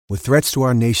With threats to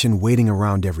our nation waiting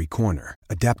around every corner,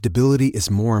 adaptability is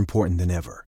more important than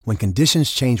ever. When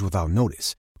conditions change without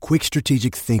notice, quick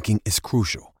strategic thinking is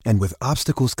crucial. And with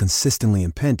obstacles consistently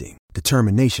impending,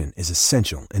 determination is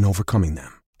essential in overcoming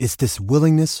them. It's this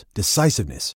willingness,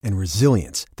 decisiveness, and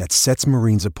resilience that sets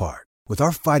Marines apart. With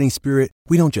our fighting spirit,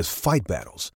 we don't just fight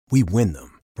battles, we win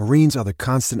them. Marines are the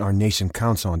constant our nation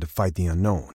counts on to fight the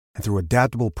unknown. And through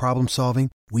adaptable problem solving,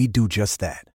 we do just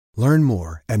that. Learn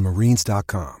more at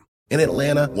marines.com. In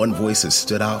Atlanta, one voice has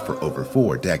stood out for over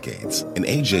 4 decades. An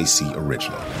AJC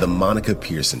original, The Monica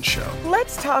Pearson Show.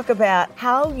 Let's talk about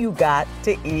how you got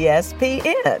to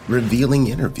ESPN. Revealing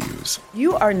interviews.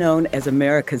 You are known as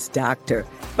America's doctor,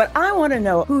 but I want to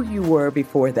know who you were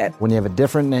before that. When you have a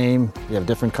different name, you have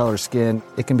different color skin,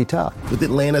 it can be tough. With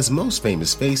Atlanta's most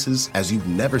famous faces as you've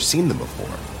never seen them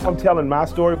before. I'm telling my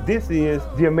story. This is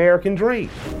the American dream.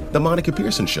 The Monica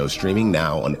Pearson Show, streaming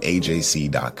now on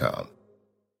AJC.com.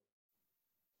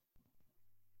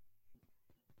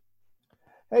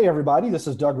 Hey everybody, this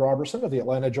is Doug Robertson of the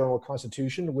Atlanta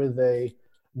Journal-Constitution with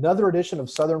another edition of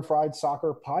Southern Fried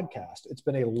Soccer Podcast. It's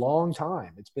been a long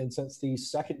time. It's been since the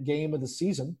second game of the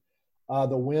season,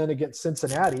 the win against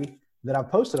Cincinnati, that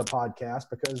I've posted a podcast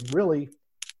because really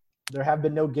there have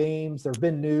been no games. There have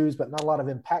been news, but not a lot of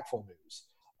impactful news.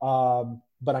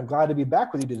 But I'm glad to be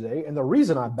back with you today. And the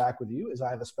reason I'm back with you is I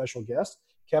have a special guest,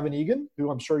 Kevin Egan,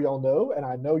 who I'm sure y'all know and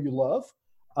I know you love.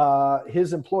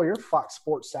 His employer, Fox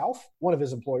Sports South, one of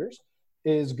his employers,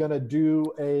 is going to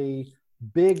do a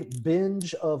big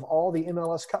binge of all the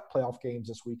MLS Cup playoff games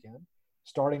this weekend.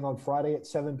 Starting on Friday at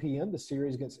 7 p.m., the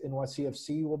series against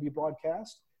NYCFC will be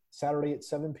broadcast. Saturday at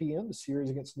 7 p.m., the series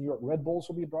against New York Red Bulls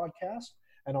will be broadcast.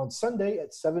 And on Sunday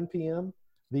at 7 p.m.,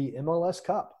 the MLS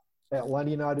Cup,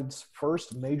 Atlanta United's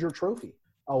first major trophy,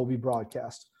 will be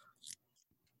broadcast.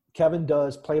 Kevin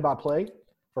does play-by-play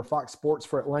for Fox Sports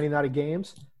for Atlanta United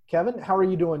games. Kevin, how are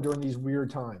you doing during these weird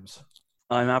times?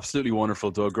 I'm absolutely wonderful,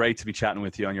 Doug. Great to be chatting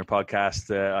with you on your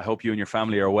podcast. I hope you and your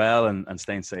family are well and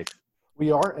staying safe.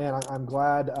 We are, and I'm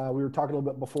glad we were talking a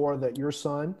little bit before that your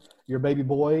son, your baby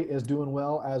boy, is doing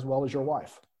well as your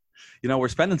wife. You know, we're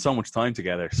spending so much time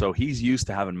together, so he's used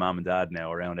to having mom and dad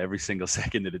now around every single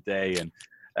second of the day, and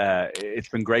it's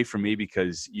been great for me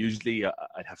because usually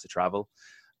I'd have to travel,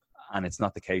 and it's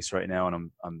not the case right now,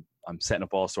 and I'm setting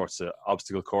up all sorts of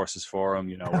obstacle courses for him.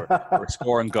 You know, we're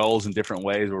scoring goals in different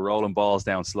ways. We're rolling balls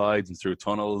down slides and through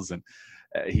tunnels, and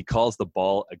he calls the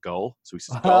ball a goal. So he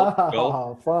says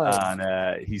goal, fun.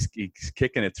 And he's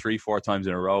kicking it 3-4 times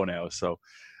in a row now. So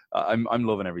I'm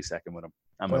loving every second with him.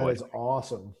 That is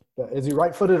awesome. Is he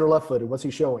right-footed or left-footed? What's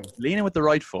he showing? Leaning with the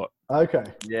right foot. Okay.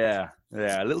 Yeah,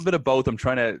 a little bit of both.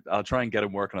 I'll try and get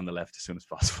him working on the left as soon as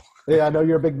possible. Yeah, I know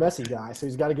you're a big Messi guy, so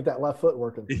he's got to get that left foot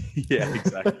working. Yeah,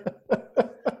 exactly.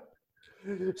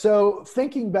 So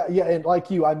thinking back, yeah, and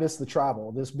like you, I miss the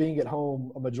travel. This being at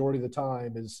home a majority of the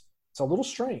time it's a little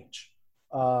strange.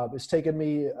 It's taken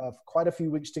me quite a few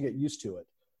weeks to get used to it.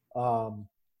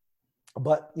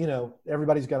 But, you know,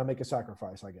 everybody's got to make a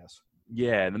sacrifice, I guess.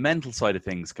 Yeah, the mental side of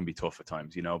things can be tough at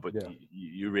times, you know, but yeah.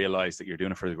 you realize that you're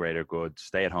doing it for the greater good.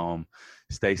 Stay at home,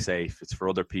 stay safe. It's for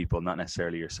other people, not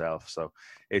necessarily yourself. So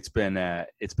it's been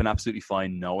absolutely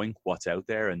fine knowing what's out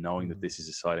there and knowing that this is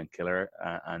a silent killer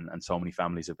and so many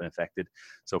families have been affected.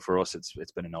 So for us,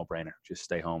 it's been a no-brainer. Just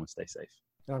stay home and stay safe.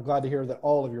 And I'm glad to hear that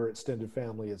all of your extended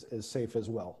family is safe as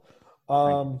well.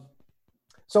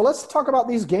 So let's talk about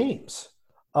these games.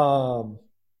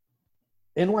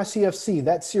 NYCFC,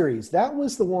 that series, that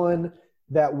was the one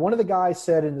that one of the guys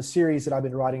said in the series that I've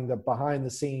been writing, the behind the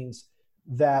scenes,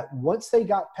 that once they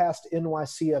got past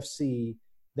NYCFC,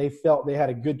 they felt they had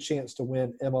a good chance to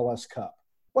win MLS Cup.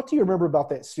 What do you remember about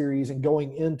that series and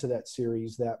going into that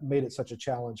series that made it such a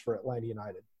challenge for Atlanta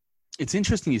United? It's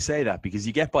interesting you say that because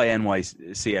you get by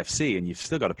NYCFC and you've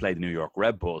still got to play the New York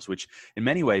Red Bulls, which in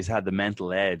many ways had the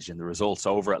mental edge and the results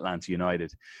over Atlanta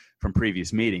United from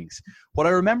previous meetings. What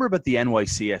I remember about the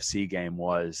NYCFC game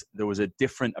was there was a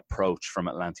different approach from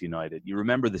Atlanta United. You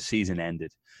remember the season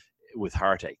ended with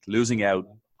heartache, losing out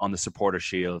on the Supporter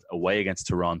Shield away against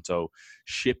Toronto,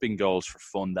 shipping goals for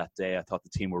fun that day. I thought the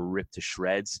team were ripped to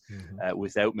shreds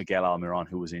without Miguel Almiron,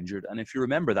 who was injured. And if you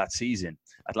remember that season,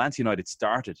 Atlanta United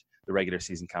started the regular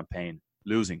season campaign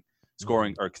losing,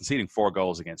 scoring or conceding 4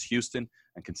 goals against Houston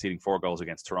and conceding 4 goals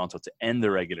against Toronto to end the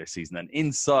regular season. And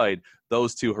inside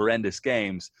those 2 horrendous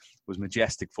games was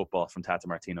majestic football from Tata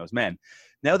Martino's men.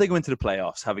 Now they go into the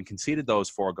playoffs, having conceded those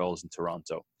 4 goals in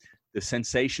Toronto. The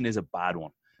sensation is a bad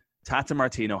one. Tata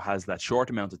Martino has that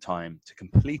short amount of time to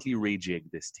completely rejig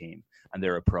this team and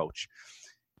their approach.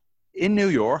 In New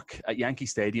York at Yankee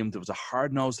Stadium, there was a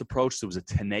hard-nosed approach. There was a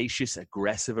tenacious,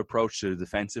 aggressive approach to the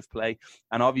defensive play.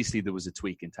 And obviously there was a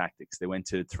tweak in tactics. They went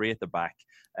to 3 at the back.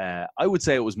 I would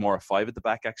say it was more a 5 at the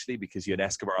back, actually, because you had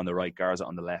Escobar on the right, Garza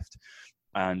on the left,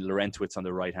 and Laurentowicz on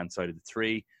the right-hand side of the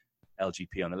 3,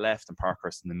 LGP on the left, and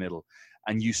Parkhurst in the middle.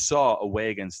 And you saw away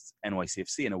against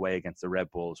NYCFC and away against the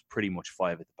Red Bulls pretty much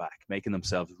 5 at the back, making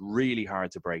themselves really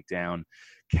hard to break down,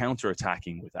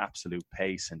 counter-attacking with absolute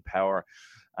pace and power.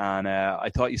 And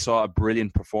I thought you saw a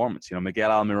brilliant performance. You know,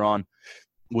 Miguel Almiron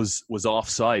was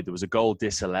offside. There was a goal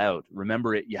disallowed.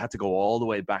 Remember, you had to go all the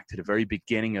way back to the very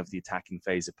beginning of the attacking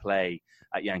phase of play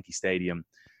at Yankee Stadium.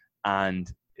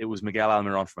 And it was Miguel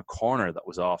Almiron from a corner that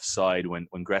was offside when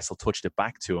Gressel touched it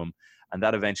back to him. And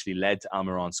that eventually led to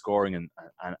Almiron scoring. And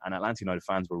Atlanta United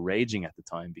fans were raging at the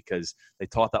time because they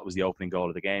thought that was the opening goal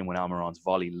of the game when Almiron's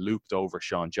volley looped over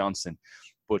Sean Johnson.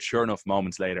 But sure enough,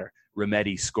 moments later,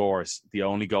 Remedi scores the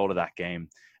only goal of that game,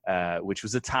 which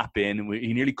was a tap-in.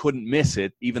 He nearly couldn't miss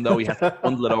it, even though he had to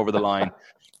bundle it over the line.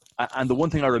 And the one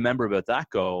thing I remember about that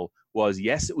goal was,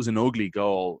 yes, it was an ugly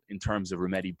goal in terms of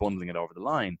Remedi bundling it over the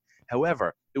line.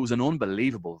 However, it was an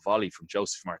unbelievable volley from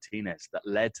Joseph Martinez that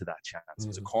led to that chance. It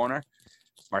was a corner.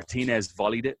 Martinez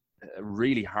volleyed it, a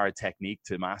really hard technique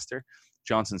to master.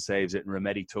 Johnson saves it, and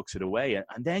Remedi tucks it away.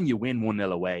 And then you win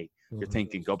 1-0 away. You're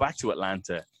thinking, go back to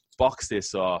Atlanta, box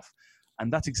this off.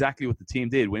 And that's exactly what the team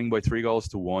did, winning by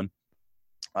 3-1.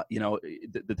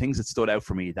 The things that stood out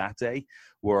for me that day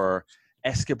were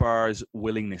Escobar's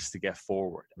willingness to get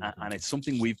forward. And it's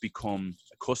something we've become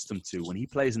accustomed to. When he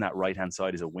plays in that right-hand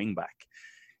side as a wing-back,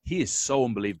 he is so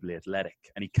unbelievably athletic,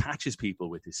 and he catches people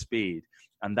with his speed.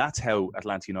 And that's how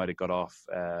Atlanta United got off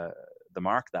the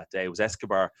mark that day. It was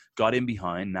Escobar got in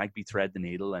behind, Nagbe thread the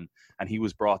needle, and he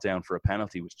was brought down for a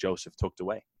penalty, which Joseph tucked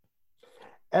away.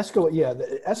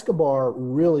 Escobar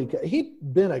really – he'd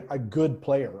been a good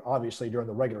player, obviously, during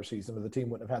the regular season, or the team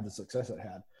wouldn't have had the success it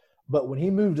had. But when he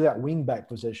moved to that wing-back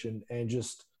position and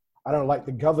just – I don't know, like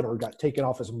the governor got taken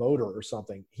off his motor or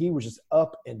something, he was just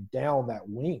up and down that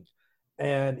wing.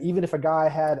 And even if a guy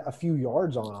had a few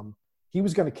yards on him, he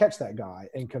was going to catch that guy.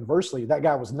 And conversely, that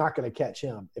guy was not going to catch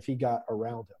him if he got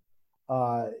around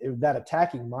him. That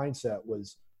attacking mindset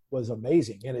was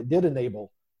amazing. And it did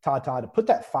enable Tata to put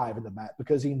that 5 in the back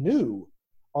because he knew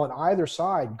on either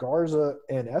side, Garza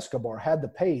and Escobar had the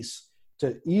pace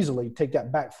to easily take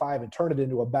that back 5 and turn it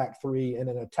into a back 3 and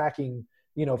an attacking,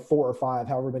 4 or 5,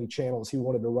 however many channels he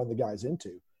wanted to run the guys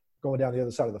into, going down the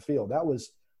other side of the field. That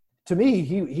was, to me,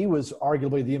 he was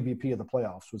arguably the MVP of the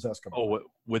playoffs, was Escobar. Oh,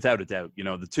 without a doubt.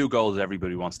 The 2 goals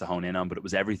everybody wants to hone in on, but it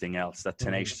was everything else, that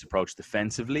tenacious approach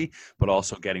defensively, but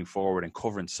also getting forward and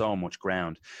covering so much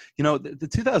ground. The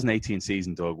 2018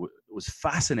 season, Doug, was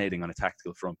fascinating on a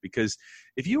tactical front because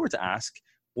if you were to ask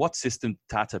what system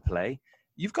Tata play,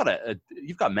 you've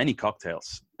got many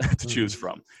cocktails to choose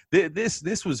from.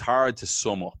 This was hard to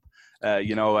sum up.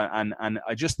 And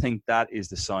I just think that is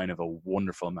the sign of a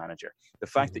wonderful manager. The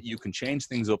fact that you can change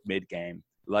things up mid-game,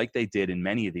 like they did in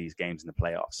many of these games in the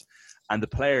playoffs, and the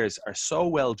players are so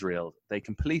well drilled, they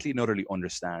completely and utterly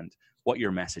understand what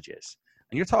your message is.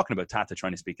 And you're talking about Tata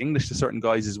trying to speak English to certain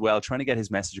guys as well, trying to get his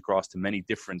message across to many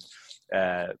different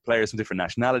players from different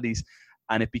nationalities.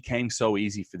 And it became so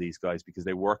easy for these guys because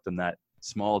they worked on that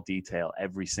small detail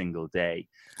every single day.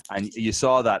 And you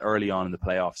saw that early on in the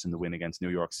playoffs in the win against New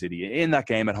York City. In that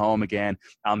game at home again,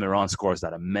 Almiron scores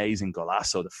that amazing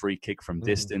golazo, the free kick from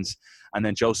distance. And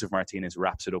then Joseph Martinez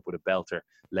wraps it up with a belter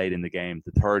late in the game,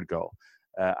 the 3rd goal.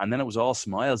 And then it was all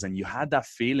smiles. And you had that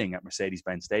feeling at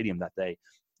Mercedes-Benz Stadium that day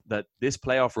that this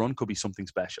playoff run could be something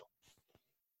special.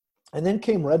 And then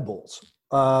came Red Bulls,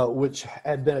 which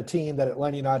had been a team that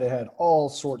Atlanta United had all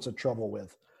sorts of trouble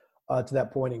with to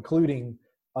that point, including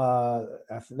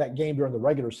after that game during the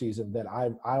regular season that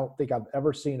I don't think I've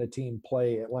ever seen a team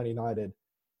play Atlanta United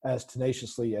as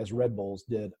tenaciously as Red Bulls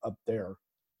did up there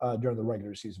during the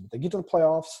regular season. But they get to the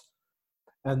playoffs,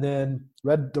 and then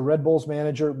the Red Bulls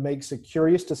manager makes a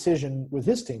curious decision with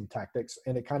his team tactics,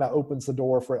 and it kind of opens the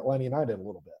door for Atlanta United a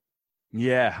little bit.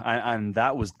 Yeah, and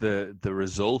that was the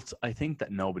result, I think,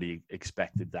 that nobody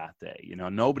expected that day.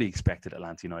 Nobody expected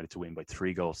Atlanta United to win by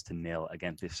 3-0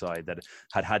 against this side that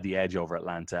had the edge over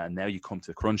Atlanta. And now you come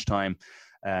to crunch time.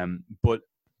 But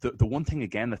the one thing,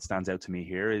 again, that stands out to me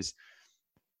here is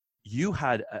you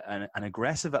had an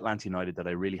aggressive Atlanta United that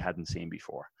I really hadn't seen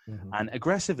before. And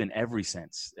aggressive in every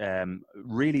sense.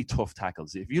 Really tough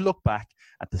tackles. If you look back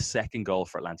at the 2nd goal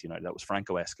for Atlanta United, that was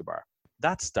Franco Escobar.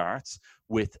 That starts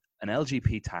with an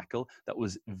LGP tackle that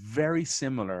was very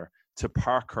similar to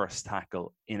Parkhurst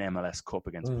tackle in MLS Cup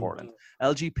against Portland.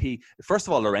 LGP, first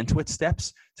of all, Laurentowicz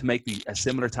steps to make a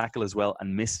similar tackle as well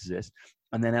and misses it.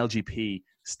 And then LGP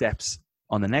steps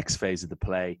on the next phase of the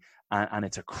play, and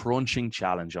it's a crunching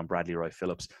challenge on Bradley Roy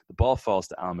Phillips. The ball falls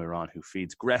to Almiron, who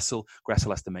feeds Gressel.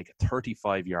 Gressel has to make a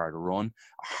 35-yard run,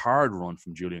 a hard run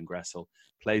from Julian Gressel,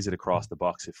 plays it across the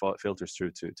box. It filters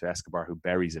through to Escobar, who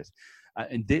buries it.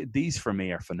 And these, for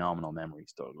me, are phenomenal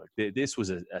memories, Doug. Like, this was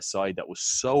a side that was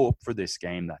so up for this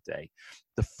game that day.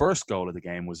 The first goal of the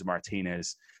game was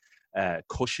Martinez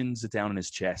cushions it down in his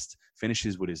chest,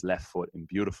 finishes with his left foot in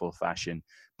beautiful fashion.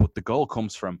 But the goal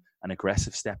comes from an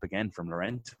aggressive step again from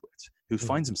Laurentowicz, who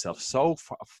finds himself so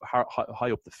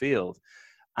high up the field,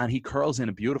 and he curls in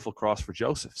a beautiful cross for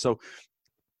Joseph. So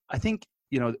I think,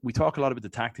 we talk a lot about the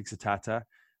tactics of Tata,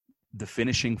 the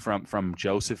finishing from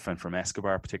Joseph and from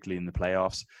Escobar, particularly in the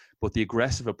playoffs, but the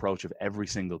aggressive approach of every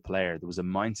single player. There was a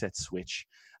mindset switch.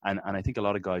 And I think a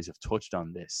lot of guys have touched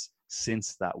on this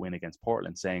since that win against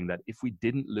Portland, saying that if we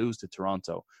didn't lose to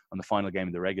Toronto on the final game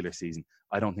of the regular season,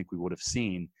 I don't think we would have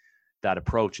seen that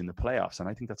approach in the playoffs. And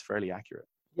I think that's fairly accurate.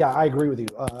 Yeah, I agree with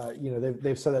you.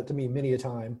 They've said that to me many a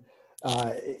time.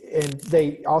 And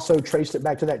they also traced it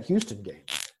back to that Houston game.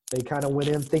 They kind of went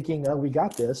in thinking, we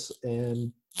got this,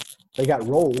 and they got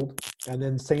rolled. And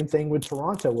then same thing with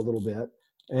Toronto a little bit.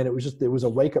 And it was a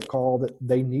wake-up call that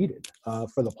they needed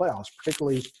for the playoffs,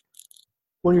 particularly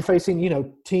when you're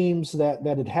facing, teams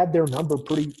that had their number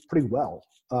pretty well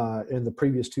in the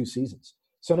previous two seasons.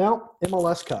 So now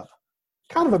MLS Cup,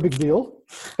 kind of a big deal.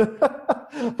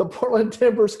 The Portland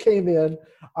Timbers came in.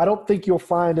 I don't think you'll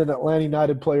find an Atlanta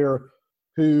United player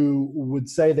who would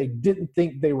say they didn't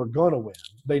think they were going to win.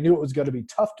 They knew it was going to be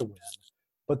tough to win,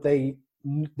 but they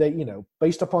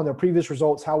based upon their previous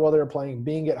results, how well they were playing,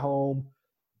 being at home,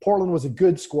 Portland was a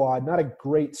good squad, not a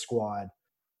great squad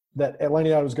that Atlanta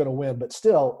United was going to win, but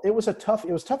still, it was a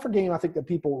tougher game, I think, that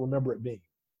people remember it being.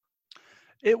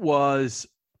 It was,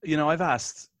 I've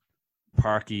asked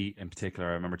Parky in particular,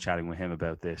 I remember chatting with him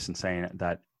about this and saying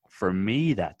that for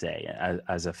me that day,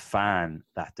 as a fan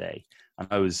that day, and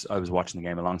I was watching the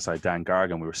game alongside Dan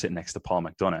Gargan. We were sitting next to Paul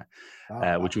McDonough,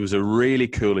 which was a really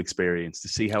cool experience to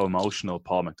see how emotional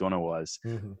Paul McDonough was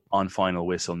on final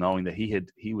whistle, knowing that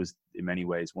he was in many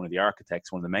ways one of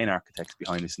the main architects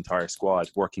behind this entire squad,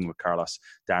 working with Carlos,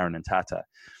 Darren, and Tata.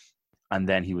 And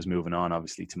then he was moving on,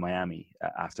 obviously, to Miami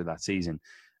after that season.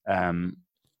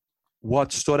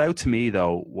 What stood out to me,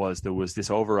 though, was there was this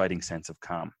overriding sense of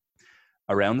calm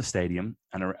around the stadium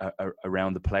and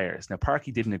around the players. Now,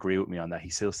 Parky didn't agree with me on that. He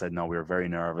still said, no, we were very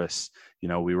nervous.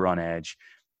 We were on edge.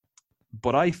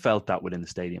 But I felt that within the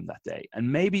stadium that day.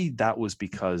 And maybe that was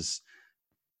because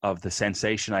of the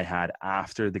sensation I had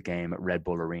after the game at Red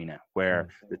Bull Arena, where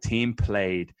the team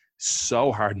played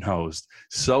so hard-nosed,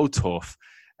 so tough,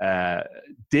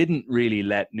 didn't really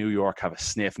let New York have a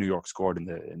sniff. New York scored in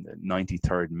the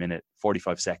 93rd minute,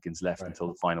 45 seconds left until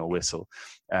the final whistle,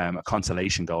 a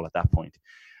consolation goal at that point.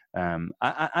 And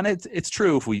it's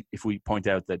true if we point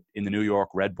out that in the New York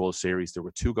Red Bull series, there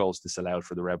were 2 goals disallowed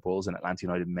for the Red Bulls, and Atlanta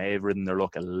United may have ridden their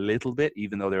luck a little bit,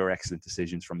 even though there were excellent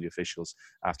decisions from the officials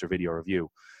after video review.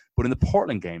 But in the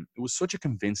Portland game, it was such a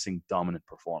convincing, dominant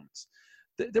performance.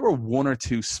 There were 1 or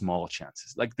 2 small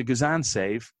chances, like the Guzan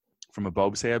save from a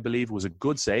Bobsay, I believe, was a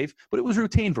good save, but it was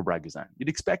routine for Brad Guzan. You'd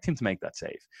expect him to make that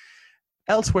save.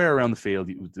 Elsewhere around the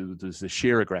field, there's the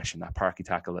sheer aggression, that Parky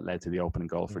tackle that led to the opening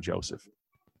goal for Joseph.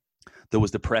 There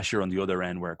was the pressure on the other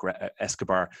end where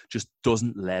Escobar just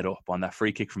doesn't let up on that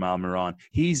free kick from Almiron.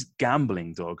 He's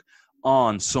gambling, Doug,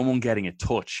 on someone getting a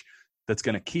touch that's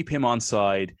going to keep him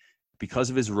onside because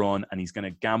of his run, and he's going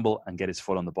to gamble and get his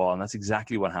foot on the ball. And that's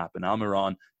exactly what happened.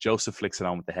 Almiron, Joseph flicks it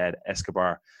on with the head.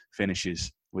 Escobar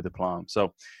finishes with aplomb.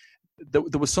 So there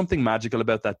was something magical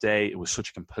about that day. It was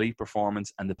such a complete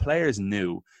performance. And the players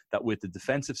knew that with the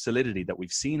defensive solidity that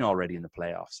we've seen already in the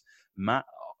playoffs,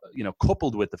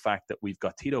 coupled with the fact that we've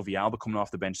got Tito Villalba coming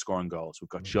off the bench scoring goals, we've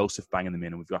got Joseph banging them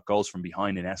in, and we've got goals from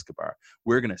behind in Escobar,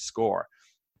 we're going to score.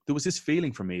 There was this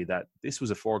feeling for me that this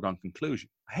was a foregone conclusion.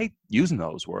 I hate using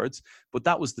those words, but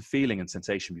that was the feeling and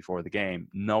sensation before the game,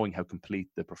 knowing how complete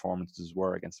the performances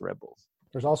were against the Red Bulls.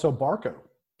 There's also Barco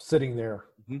sitting there.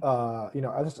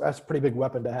 That's a pretty big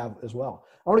weapon to have as well.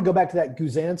 I want to go back to that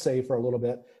Guzan save for a little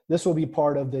bit. This will be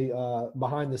part of the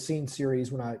behind-the-scenes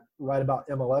series when I write about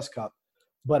MLS Cup.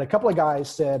 But a couple of guys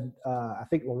said, I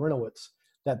think Laurentowicz,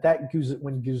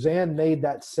 when Guzan made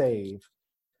that save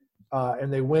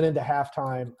and they went into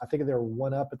halftime, I think they were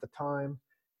 1-up at the time,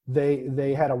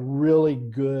 they had a really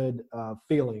good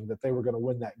feeling that they were going to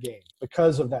win that game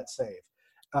because of that save.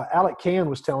 Alec Can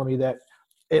was telling me that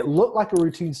it looked like a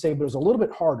routine save, but it was a little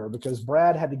bit harder because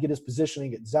Brad had to get his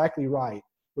positioning exactly right,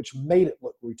 which made it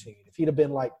look routine. If he'd have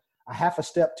been like a half a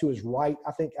step to his right,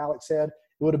 I think Alex said,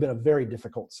 it would have been a very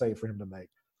difficult save for him to make.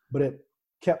 But it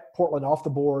kept Portland off the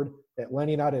board.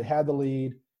 Atlanta United had the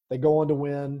lead. They go on to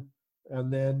win.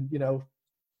 And then,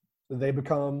 they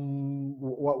become,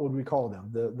 what would we call them?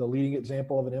 The leading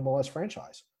example of an MLS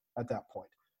franchise at that point.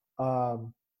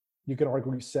 You can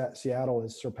argue Seattle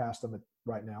has surpassed them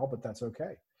right now, but that's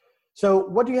okay. So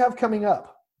what do you have coming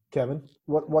up, Kevin?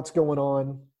 What's going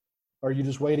on? Are you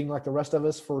just waiting like the rest of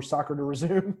us for soccer to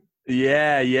resume?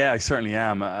 Yeah, I certainly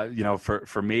am.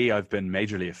 For me, I've been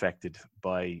majorly affected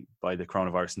by the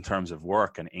coronavirus in terms of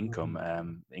work and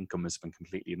income. Income has been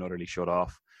completely and utterly shut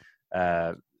off.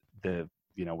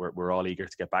 We're all eager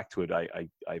to get back to it. I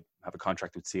have a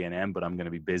contract with CNN, but I'm going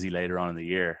to be busy later on in the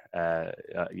year.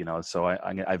 So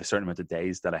I have a certain amount of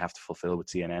days that I have to fulfill with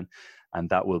CNN, and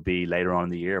that will be later on in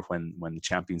the year when the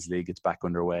Champions League gets back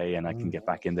underway and I can get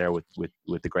back in there with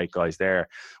the great guys there.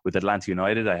 With Atlanta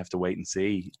United, I have to wait and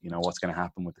see, what's going to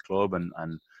happen with the club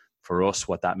and for us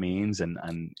what that means and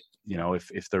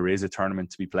if there is a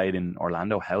tournament to be played in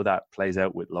Orlando, how that plays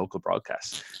out with local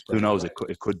broadcasts. Who knows?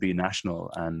 It could be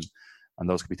national and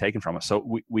those could be taken from us.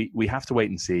 So we have to wait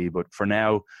and see. But for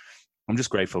now, I'm just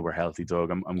grateful we're healthy,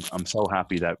 Doug. I'm so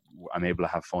happy that I'm able to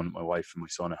have fun with my wife and my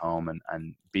son at home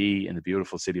and be in the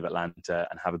beautiful city of Atlanta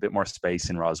and have a bit more space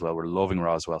in Roswell. We're loving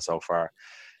Roswell so far,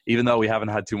 even though we haven't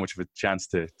had too much of a chance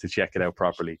to check it out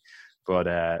properly.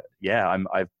 But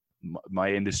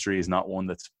my industry is not one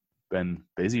that's been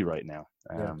busy right now.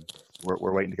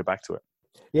 We're waiting to get back to it.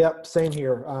 Yep, same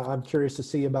here. I'm curious to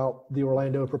see about the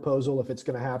Orlando proposal, if it's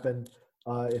going to happen,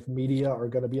 if media are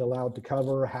going to be allowed to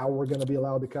cover, how we're going to be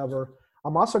allowed to cover.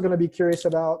 I'm also going to be curious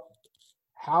about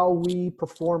how we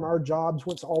perform our jobs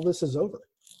once all this is over,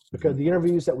 because the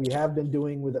interviews that we have been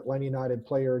doing with Atlanta United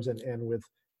players and with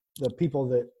the people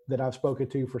that I've spoken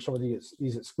to for some of these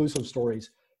exclusive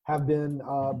stories have been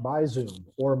by Zoom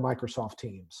or Microsoft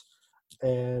Teams.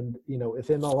 And, if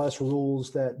MLS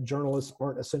rules that journalists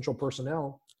aren't essential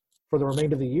personnel for the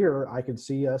remainder of the year, I could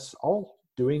see us all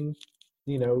doing,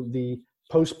 the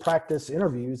post-practice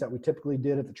interviews that we typically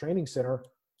did at the training center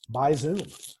by Zoom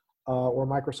or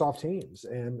Microsoft Teams.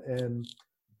 And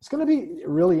it's going to be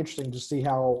really interesting to see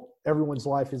how everyone's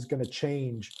life is going to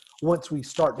change once we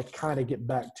start to kind of get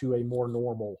back to a more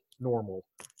normal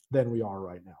than we are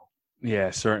right now.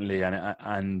 Yeah, certainly.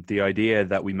 And the idea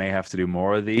that we may have to do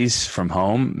more of these from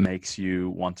home makes you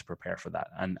want to prepare for that.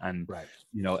 And right.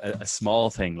 A small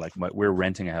thing, like we're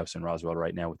renting a house in Roswell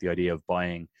right now with the idea of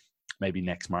buying maybe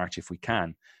next March if we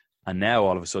can. And now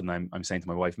all of a sudden I'm saying to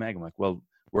my wife, Meg, I'm like, well,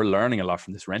 we're learning a lot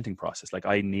from this renting process. Like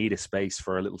I need a space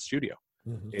for a little studio.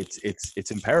 Mm-hmm. It's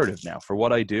imperative now for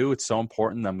what I do. It's so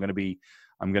important. I'm going to be,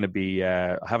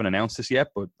 I haven't announced this yet,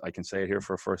 but I can say it here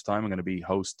for a first time. I'm going to be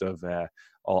host of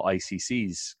all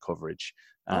ICC's coverage.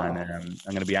 And I'm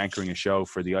going to be anchoring a show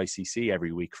for the ICC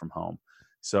every week from home.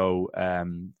 So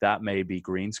that may be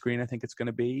green screen, I think it's going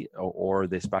to be, or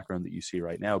this background that you see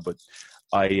right now. But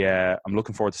I'm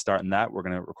looking forward to starting that. We're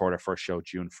going to record our first show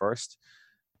June 1st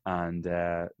and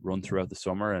run throughout the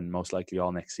summer and most likely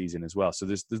all next season as well. So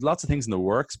there's lots of things in the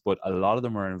works, but a lot of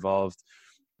them are involved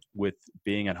with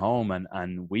being at home,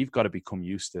 and we've got to become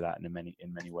used to that in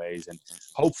many ways, and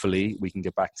hopefully we can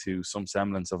get back to some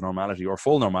semblance of normality or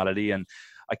full normality. And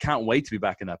I can't wait to be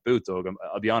back in that booth, Doug.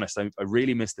 I'll be honest, I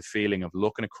really miss the feeling of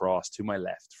looking across to my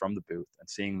left from the booth and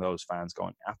seeing those fans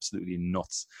going absolutely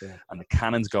nuts, and the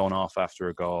cannons going off after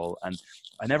a goal. And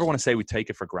I never want to say we take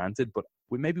it for granted, but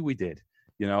maybe we did.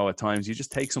 At times you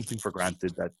just take something for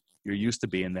granted that you're used to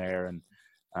being there,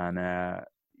 and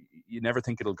you never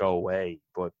think it'll go away,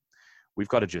 but we've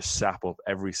got to just sap up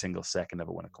every single second of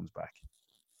it when it comes back.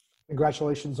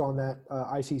 Congratulations on that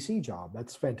ICC job.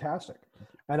 That's fantastic.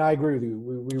 And I agree with you.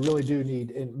 We really do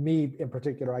need, and me in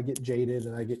particular, I get jaded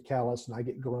and I get callous and I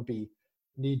get grumpy,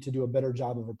 need to do a better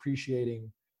job of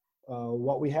appreciating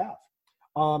what we have.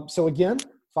 So again,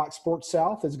 Fox Sports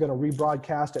South is going to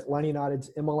rebroadcast Atlanta United's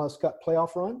MLS Cup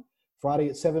playoff run. Friday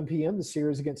at 7 p.m., the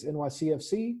series against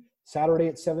NYCFC. Saturday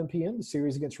at 7 p.m., the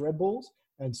series against Red Bulls.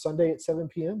 And Sunday at 7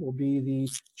 p.m. will be the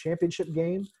championship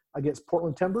game against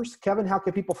Portland Timbers. Kevin, how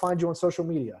can people find you on social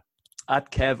media?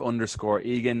 At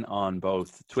Kev_Egan on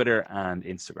both Twitter and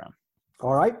Instagram.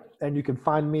 All right. And you can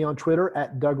find me on Twitter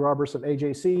at Doug Robertson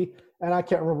AJC. And I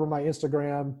can't remember my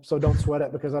Instagram, so don't sweat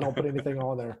it because I don't put anything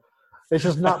on there. It's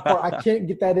just not part. I can't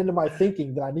get that into my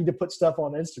thinking that I need to put stuff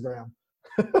on Instagram.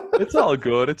 It's all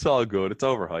good. It's all good. It's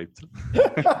overhyped.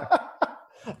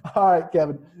 All right,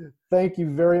 Kevin. Thank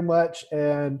you very much.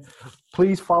 And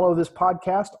please follow this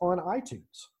podcast on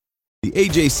iTunes. The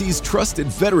AJC's trusted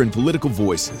veteran political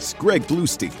voices, Greg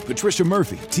Bluestein, Patricia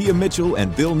Murphy, Tia Mitchell,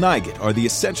 and Bill Nygut, are the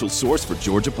essential source for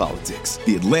Georgia politics.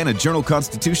 The Atlanta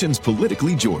Journal-Constitution's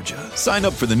Politically Georgia. Sign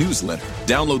up for the newsletter,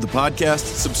 download the podcast,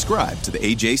 subscribe to the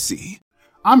AJC.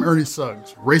 I'm Ernie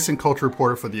Suggs, race and culture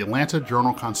reporter for the Atlanta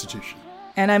Journal-Constitution.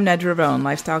 And I'm Nedra Bone,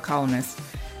 lifestyle columnist.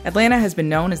 Atlanta has been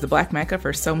known as the Black Mecca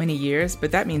for so many years,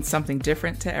 but that means something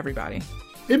different to everybody.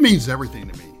 It means everything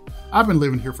to me. I've been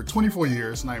living here for 24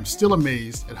 years, and I am still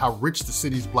amazed at how rich the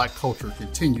city's Black culture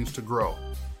continues to grow.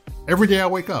 Every day I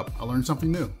wake up, I learn something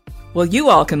new. Well, you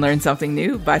all can learn something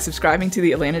new by subscribing to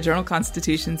the Atlanta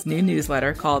Journal-Constitution's new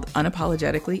newsletter called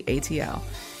Unapologetically ATL.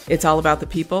 It's all about the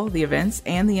people, the events,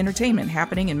 and the entertainment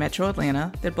happening in Metro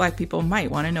Atlanta that Black people might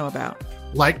want to know about.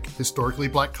 Like historically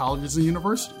Black colleges and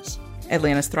universities.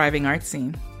 Atlanta's thriving art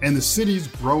scene. And the city's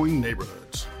growing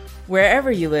neighborhoods. Wherever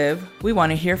you live, we want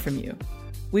to hear from you.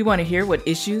 We want to hear what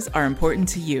issues are important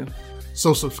to you.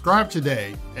 So subscribe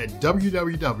today at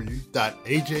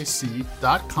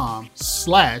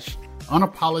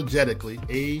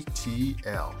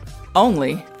www.ajc.com/unapologeticallyATL.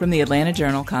 Only from the Atlanta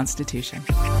Journal-Constitution.